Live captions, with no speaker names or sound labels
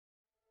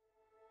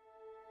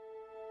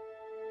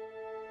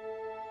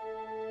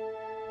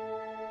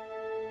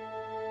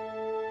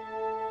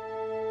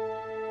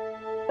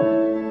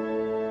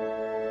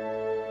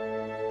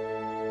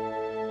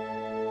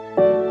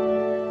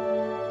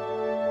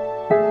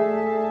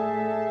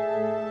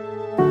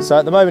So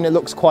at the moment it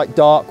looks quite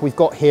dark. We've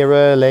got here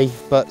early,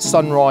 but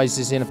sunrise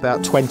is in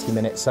about 20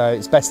 minutes. So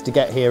it's best to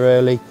get here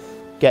early,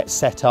 get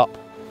set up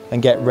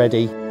and get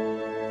ready.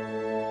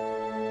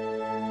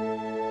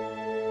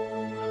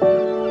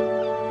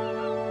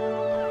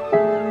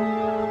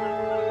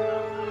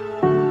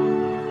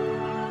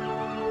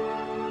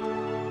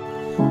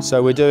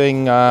 So we're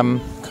doing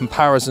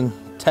comparison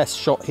test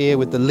shot here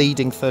with the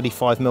leading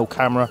 35mm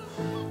camera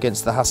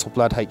against the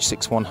Hasselblad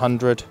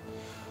H6D-100.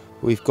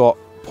 We've got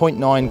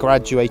 0.9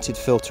 graduated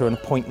filter and a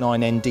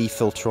 0.9 ND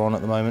filter on at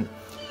the moment.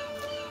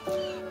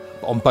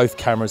 On both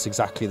cameras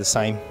exactly the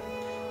same,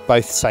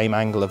 both same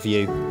angle of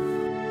view.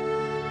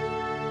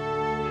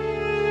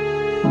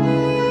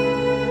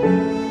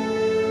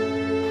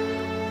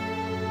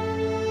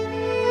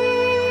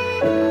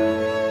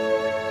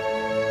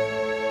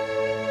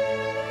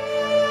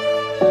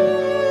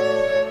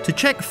 To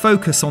check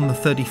focus on the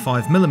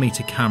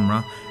 35mm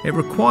camera, it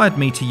required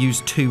me to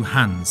use two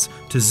hands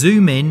to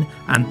zoom in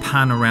and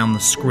pan around the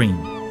screen.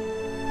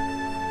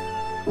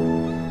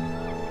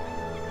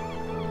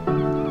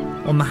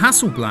 On the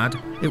Hasselblad,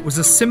 it was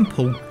a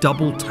simple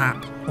double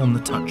tap on the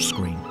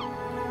touchscreen.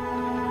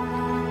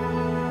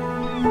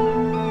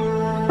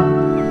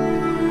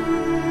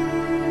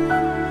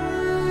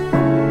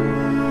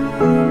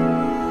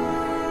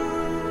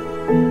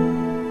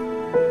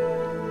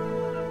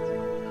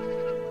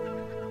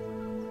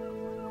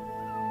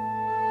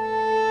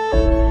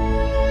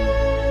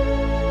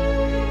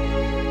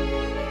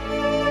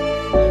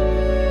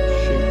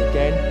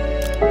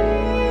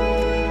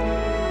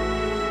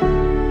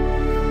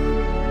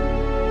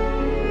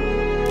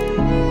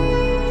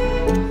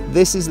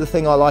 This is the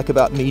thing I like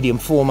about medium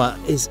format,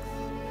 is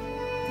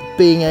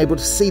being able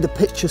to see the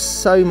picture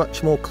so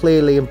much more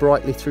clearly and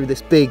brightly through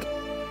this big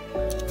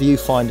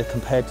viewfinder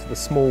compared to the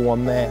small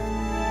one there.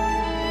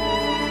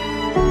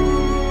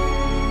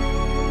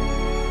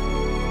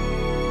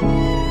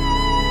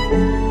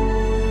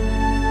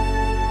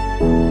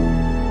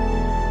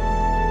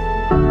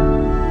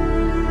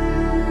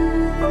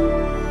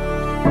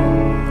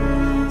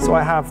 So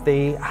I have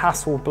the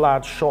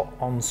Hasselblad shot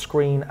on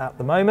screen at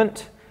the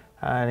moment.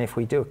 And if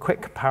we do a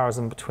quick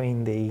comparison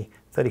between the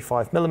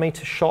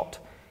 35mm shot,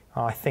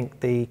 I think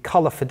the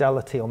colour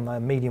fidelity on the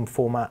medium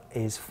format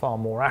is far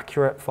more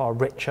accurate, far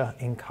richer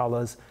in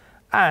colours,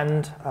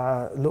 and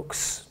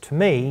looks to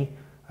me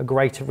a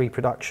greater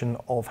reproduction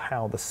of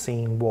how the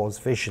scene was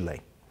visually.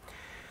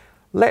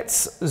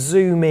 Let's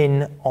zoom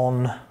in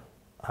on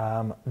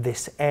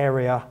this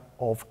area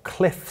of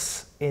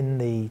cliffs in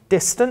the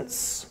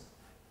distance.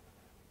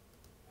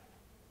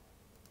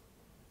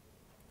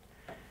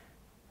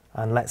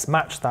 And let's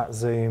match that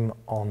zoom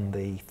on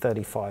the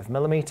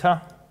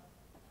 35mm.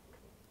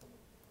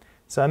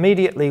 So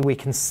immediately we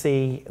can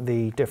see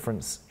the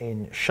difference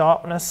in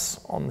sharpness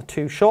on the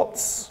two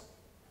shots.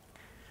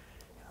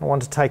 I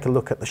want to take a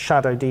look at the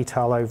shadow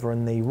detail over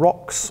in the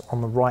rocks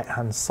on the right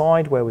hand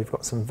side, where we've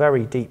got some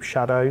very deep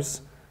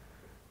shadows.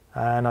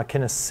 And I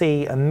can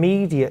see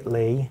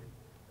immediately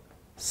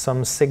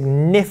some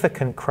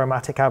significant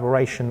chromatic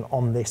aberration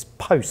on this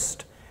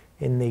post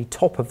in the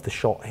top of the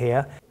shot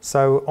here.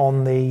 So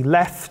on the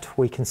left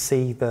we can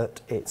see that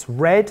it's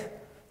red,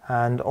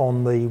 and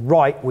on the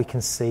right we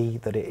can see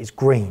that it is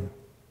green.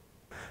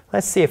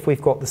 Let's see if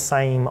we've got the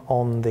same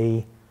on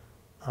the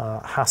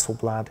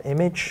Hasselblad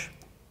image.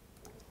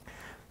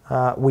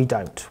 We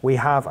don't. We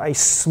have a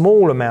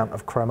small amount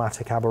of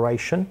chromatic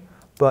aberration,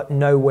 but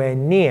nowhere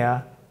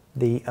near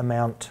the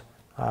amount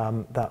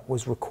that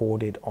was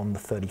recorded on the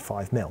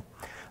 35mm.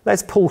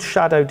 Let's pull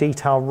shadow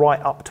detail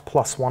right up to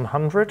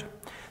 +100.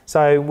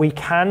 So we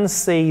can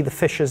see the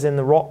fissures in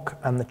the rock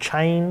and the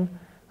chain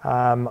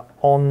on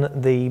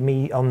the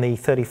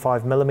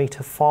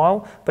 35mm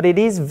file, but it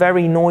is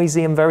very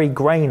noisy and very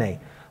grainy.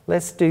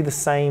 Let's do the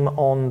same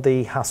on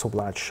the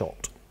Hasselblad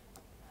shot.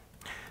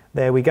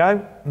 There we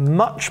go,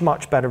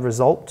 much better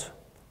result.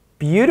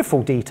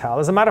 Beautiful detail.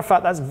 As a matter of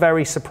fact, that's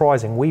very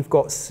surprising. We've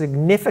got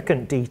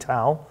significant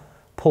detail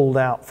pulled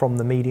out from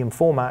the medium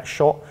format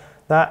shot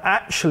that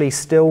actually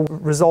still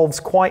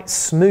resolves quite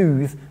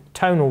smooth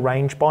tonal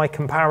range by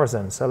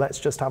comparison. So let's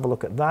just have a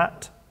look at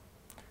that.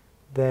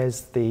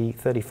 There's the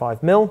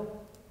 35mm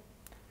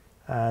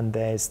and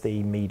there's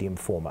the medium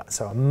format.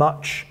 So a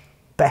much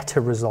better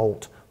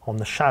result on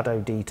the shadow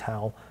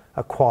detail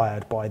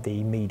acquired by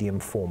the medium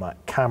format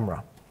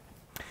camera.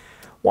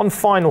 One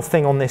final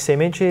thing on this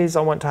image is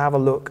I want to have a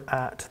look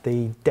at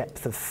the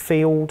depth of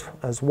field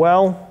as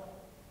well.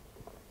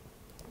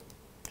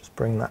 Just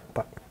bring that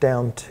back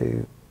down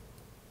to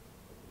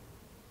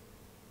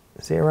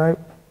 0.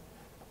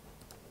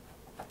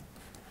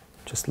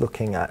 Just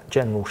looking at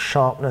general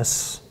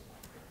sharpness,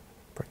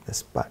 bring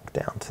this back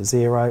down to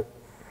 0.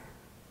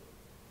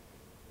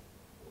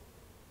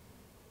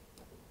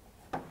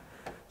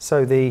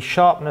 So the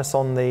sharpness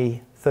on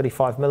the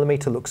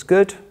 35mm looks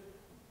good,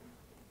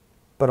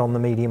 but on the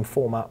medium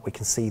format we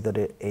can see that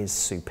it is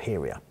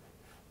superior.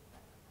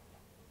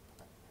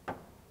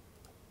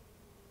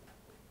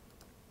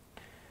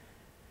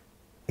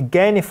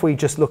 Again, if we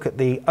just look at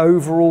the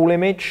overall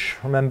image,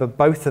 remember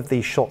both of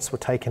these shots were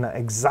taken at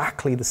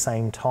exactly the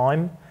same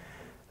time.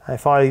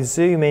 If I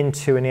zoom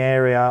into an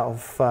area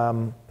of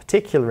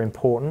particular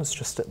importance,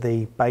 just at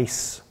the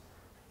base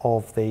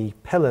of the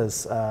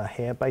pillars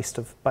here, base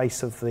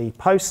of the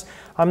posts,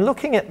 I'm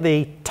looking at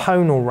the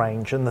tonal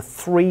range and the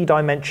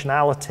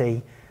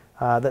three-dimensionality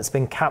that's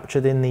been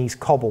captured in these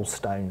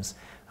cobblestones.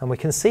 And we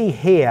can see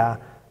here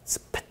it's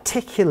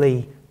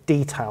particularly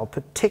detailed,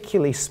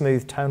 particularly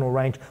smooth tonal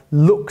range,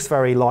 looks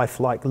very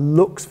lifelike,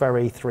 looks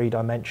very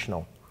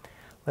three-dimensional.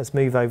 Let's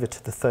move over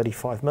to the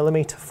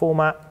 35mm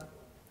format.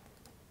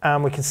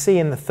 And we can see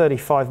in the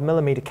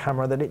 35mm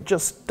camera that it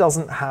just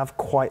doesn't have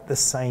quite the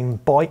same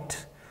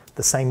bite,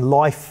 the same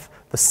life,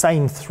 the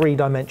same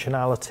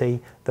three-dimensionality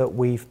that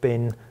we've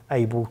been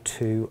able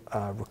to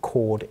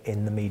record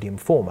in the medium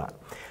format.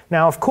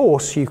 Now, of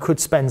course, you could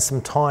spend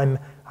some time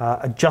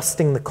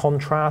adjusting the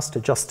contrast,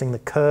 adjusting the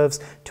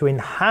curves to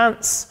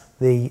enhance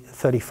the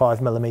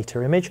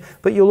 35mm image,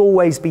 but you'll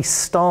always be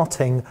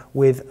starting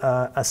with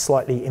a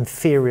slightly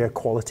inferior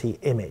quality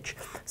image.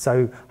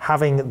 So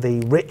having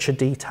the richer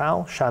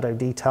detail, shadow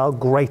detail,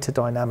 greater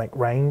dynamic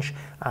range,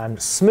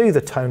 and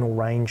smoother tonal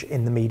range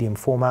in the medium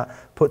format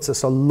puts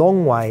us a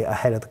long way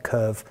ahead of the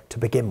curve to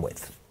begin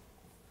with.